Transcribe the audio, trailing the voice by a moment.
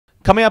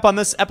Coming up on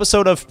this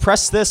episode of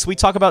Press This, we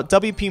talk about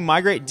WP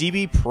Migrate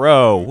DB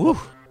Pro. Woo.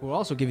 We'll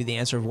also give you the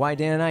answer of why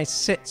Dan and I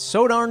sit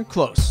so darn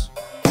close.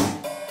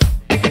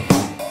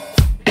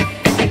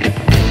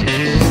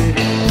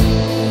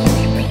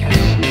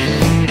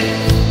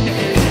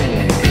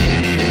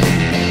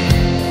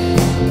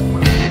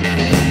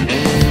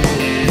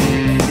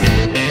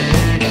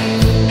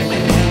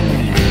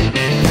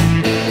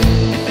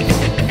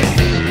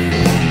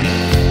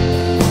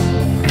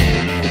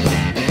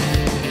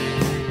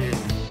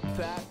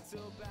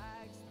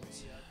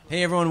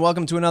 Hey everyone,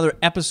 welcome to another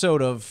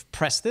episode of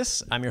Press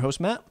This. I'm your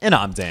host, Matt. And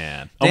I'm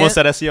Dan. Almost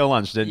said SEO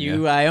lunch, didn't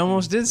you? I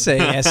almost did say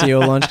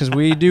SEO lunch because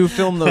we do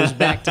film those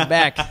back to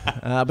back.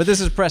 But this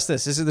is Press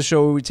This. This is the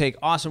show where we take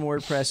awesome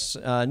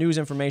WordPress news,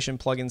 information,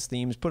 plugins,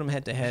 themes, put them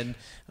head to head,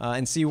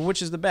 and see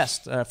which is the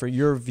best for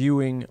your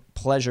viewing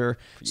pleasure.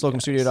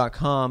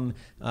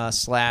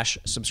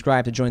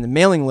 slocumstudio.com/subscribe to join the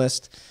mailing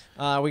list.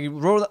 We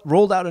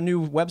rolled out a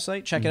new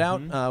website. Check it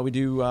out. We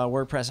do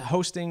WordPress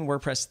hosting,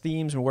 WordPress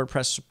themes, and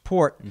WordPress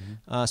support,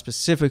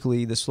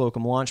 specifically the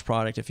Slocum launch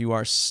product. If you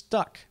are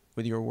stuck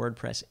with your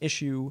WordPress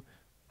issue,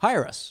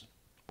 hire us.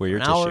 We're your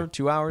an hour,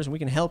 2 hours, and we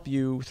can help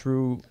you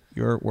through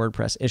your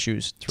WordPress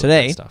issues.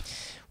 Today,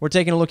 we're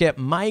taking a look at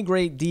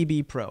Migrate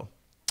DB Pro.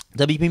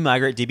 WP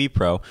Migrate DB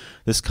Pro.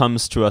 This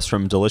comes to us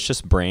from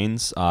Delicious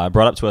Brains, brought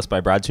up to us by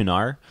Brad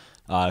Tunar,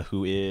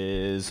 who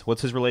is,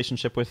 what's his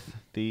relationship with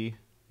the...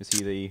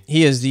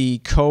 He is the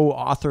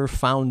co-author,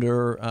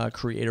 founder,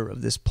 creator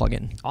of this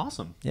plugin.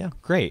 Awesome. Yeah.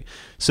 Great.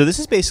 So this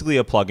is basically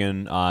a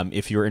plugin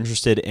if you're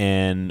interested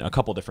in a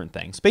couple different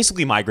things.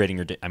 Basically migrating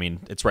your,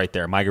 it's right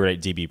there, Migrate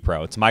DB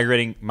Pro. It's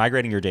migrating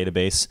your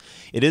database.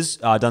 It is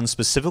done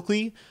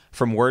specifically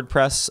from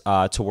WordPress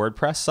to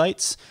WordPress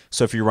sites.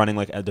 So if you're running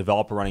like a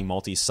developer running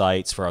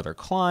multi-sites for other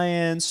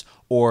clients,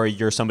 or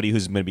you're somebody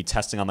who's going to be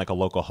testing on like a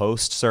local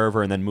host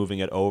server and then moving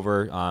it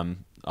over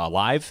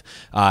live,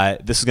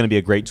 this is going to be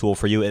a great tool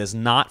for you. It is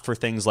not for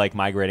things like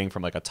migrating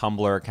from like a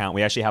Tumblr account.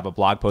 We actually have a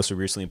blog post we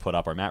recently put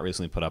up, or Matt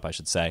recently put up, I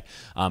should say,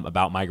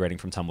 about migrating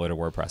from Tumblr to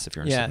WordPress if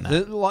you're interested in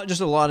that. Just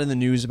a lot in the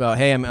news about,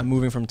 hey, I'm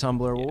moving from Tumblr.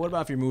 Well, what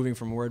about if you're moving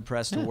from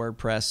WordPress to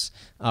WordPress,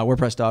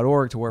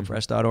 WordPress.org to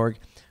WordPress.org,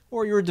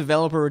 or you're a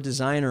developer or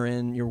designer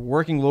and you're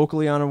working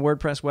locally on a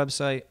WordPress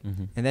website,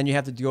 and then you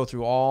have to go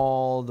through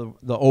all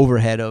the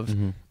overhead of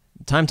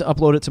time to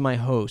upload it to my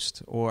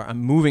host, or I'm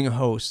moving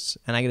hosts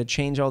and I got to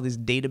change all these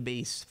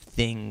database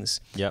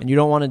things, and you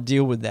don't want to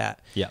deal with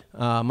that.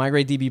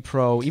 Migrate DB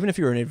Pro, even if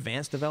you're an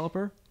advanced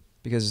developer,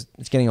 because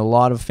it's getting a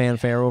lot of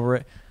fanfare over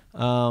it,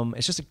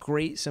 it's just a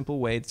great, simple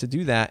way to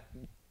do that.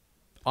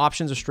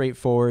 Options are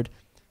straightforward.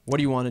 What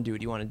do you want to do?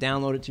 Do you want to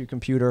download it to your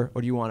computer,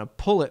 or do you want to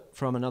pull it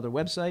from another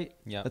website?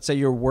 Let's say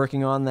you're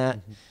working on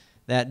that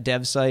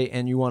dev site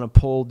and you want to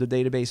pull the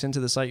database into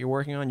the site you're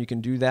working on, you can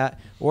do that.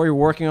 Or you're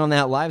working on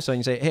that live site and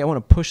you say, hey, I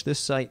want to push this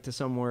site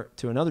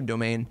to another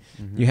domain.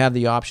 You have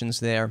the options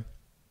there.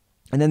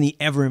 And then the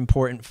ever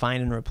important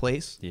find and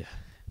replace.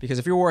 Because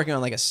if you're working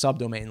on like a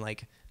subdomain,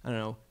 like, I don't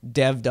know,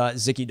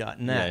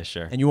 dev.zicky.net,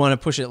 and you want to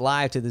push it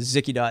live to the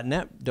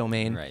zicky.net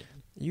domain,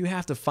 you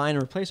have to find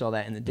and replace all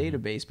that in the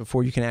database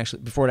before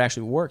it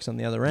actually works on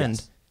the other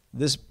end.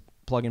 This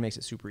plugin makes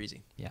it super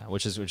easy.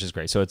 Which is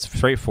great. So it's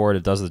straightforward.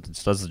 It does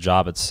the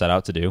job it's set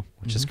out to do,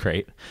 which is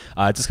great.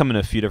 It does come in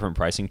a few different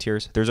pricing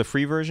tiers. There's a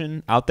free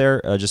version out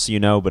there, just so you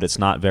know, but it's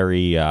not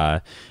very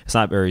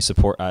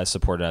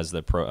supported as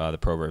the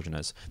pro version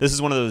is. This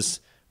is one of those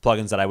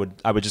plugins that I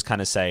would just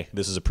kind of say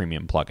this is a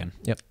premium plugin.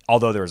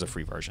 Although there is a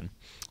free version.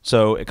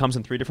 So it comes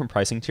in 3 different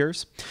pricing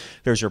tiers.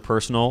 There's your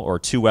personal or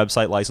 2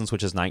 website license,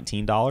 which is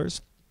 $19.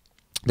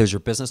 There's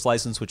your business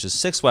license, which is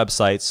 6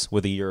 websites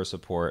with a year of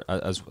support.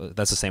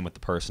 That's the same with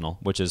the personal,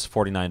 which is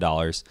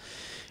 $49.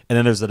 And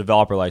then there's the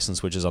developer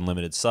license, which is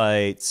unlimited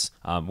sites,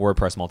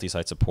 WordPress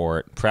multi-site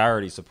support,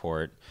 priority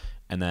support,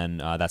 and then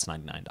that's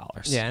 $99.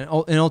 Yeah,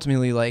 and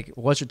ultimately, like,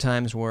 what's your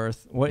time's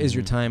worth? What is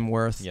your time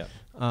worth?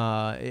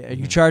 Are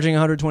you charging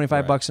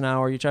 125 bucks an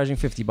hour? Are you charging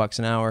 50 bucks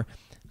an hour?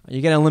 You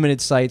get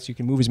unlimited sites. You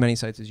can move as many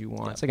sites as you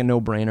want. It's like a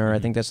no-brainer. I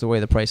think that's the way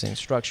the pricing is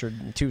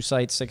structured. 2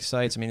 sites, 6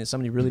 sites. I mean, is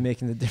somebody really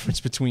making the difference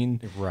between,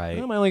 am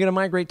I only going to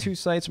migrate 2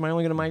 sites? Am I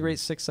only going to migrate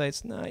 6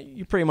 sites? No,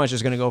 you're pretty much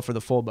just going to go for the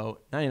full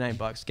boat. 99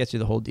 bucks gets you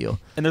the whole deal.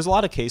 And there's a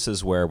lot of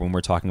cases where when we're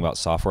talking about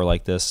software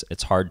like this,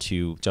 it's hard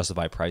to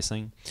justify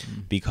pricing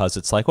because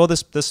it's like, well,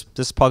 this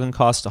plugin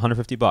costs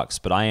 150 bucks,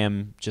 but I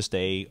am just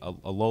a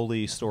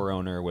lowly store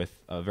owner with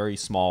a very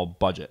small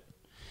budget,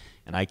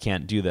 and I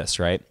can't do this,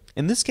 right?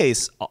 In this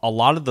case, a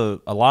lot of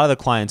the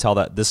clientele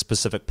that this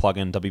specific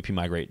plugin, WP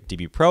Migrate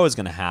DB Pro, is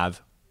going to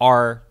have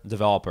are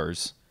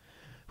developers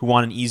who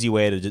want an easy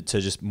way to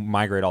just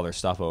migrate all their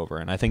stuff over.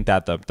 And I think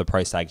that the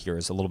price tag here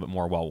is a little bit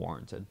more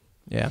well-warranted.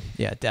 Yeah,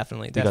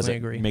 definitely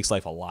agree. It makes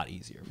life a lot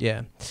easier.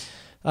 Yeah.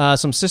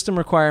 Some system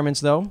requirements,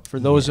 though, for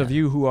those of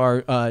you who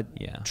are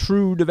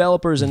true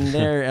developers, and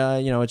they're,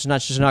 it's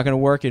just not going to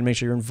work. And make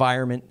sure your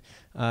environment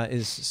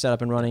is set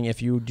up and running.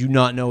 If you do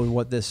not know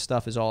what this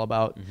stuff is all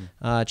about,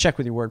 check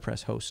with your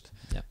WordPress host.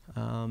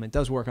 It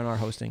does work on our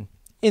hosting.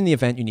 in the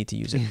event you need to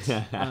use it.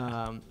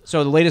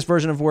 So the latest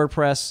version of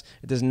WordPress,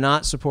 it does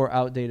not support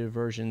outdated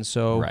versions.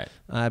 So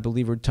I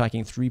believe we're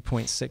talking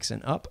 3.6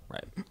 and up.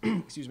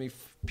 Excuse me.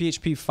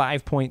 PHP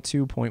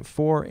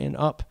 5.2.4 and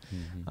up.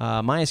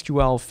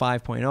 MySQL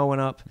 5.0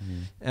 and up.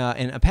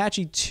 And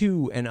Apache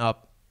 2 and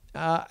up.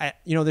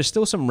 There's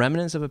still some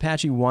remnants of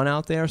Apache 1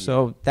 out there,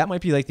 so that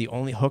might be like the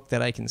only hook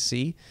that I can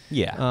see.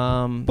 But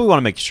we want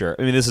to make sure.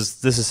 I mean, this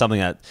is something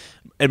that,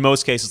 in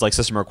most cases, like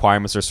system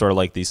requirements are sort of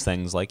like these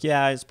things. Like,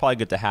 yeah, it's probably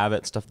good to have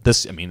it. Stuff.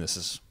 This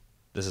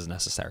is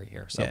necessary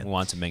here, so we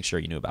want to make sure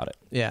you knew about it.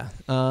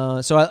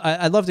 So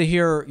I'd love to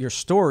hear your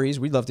stories.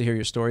 We'd love to hear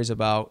your stories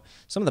about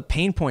some of the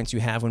pain points you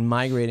have when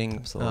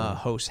migrating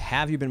hosts.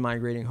 Have you been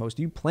migrating hosts?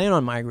 Do you plan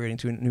on migrating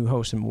to a new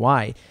host, and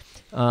why?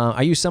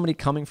 Are you somebody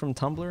coming from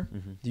Tumblr?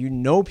 Do you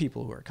know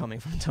people who are coming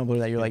from Tumblr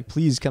that you're like,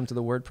 please come to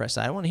the WordPress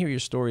side? I want to hear your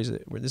stories.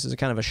 This is a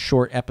kind of a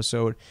short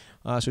episode,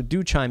 so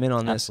do chime in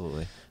on this.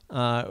 Absolutely.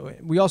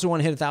 We also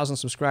want to hit 1,000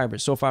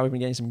 subscribers. So far, we've been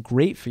getting some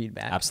great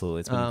feedback. Absolutely.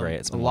 It's been great.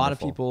 It's been a lot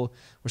wonderful. of people,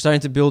 we're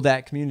starting to build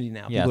that community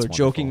now. Yeah, people are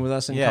joking with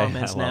us in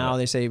comments now. It.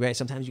 They say, hey,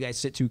 sometimes you guys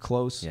sit too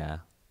close. Yeah.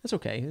 That's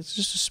okay. It's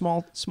just a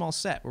small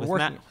set. With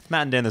Matt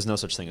and Dan, there's no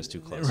such thing as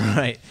too close.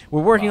 Right.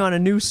 We're working on a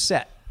new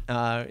set.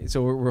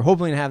 So we're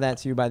hoping to have that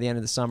to you by the end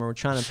of the summer. We're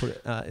trying to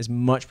put as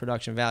much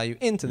production value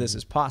into this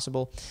as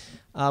possible.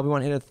 We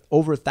want to hit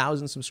over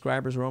 1,000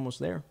 subscribers. We're almost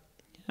there.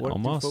 What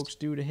do folks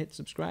do to hit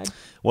subscribe?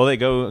 Well, they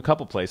go a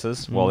couple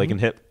places. Well, they can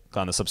hit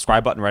on the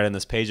subscribe button right on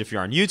this page if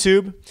you're on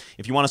YouTube.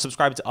 If you want to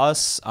subscribe to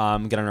us, get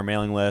on our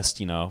mailing list,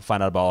 find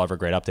out about all of our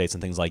great updates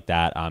and things like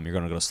that, you're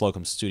going to go to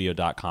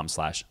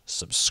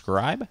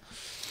slocumstudio.com/subscribe.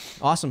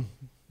 Awesome.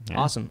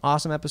 Yeah.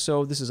 Awesome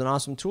episode. This is an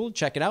awesome tool.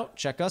 Check it out.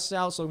 Check us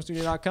out,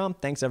 slocumstudio.com.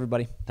 Thanks,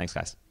 everybody. Thanks,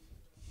 guys.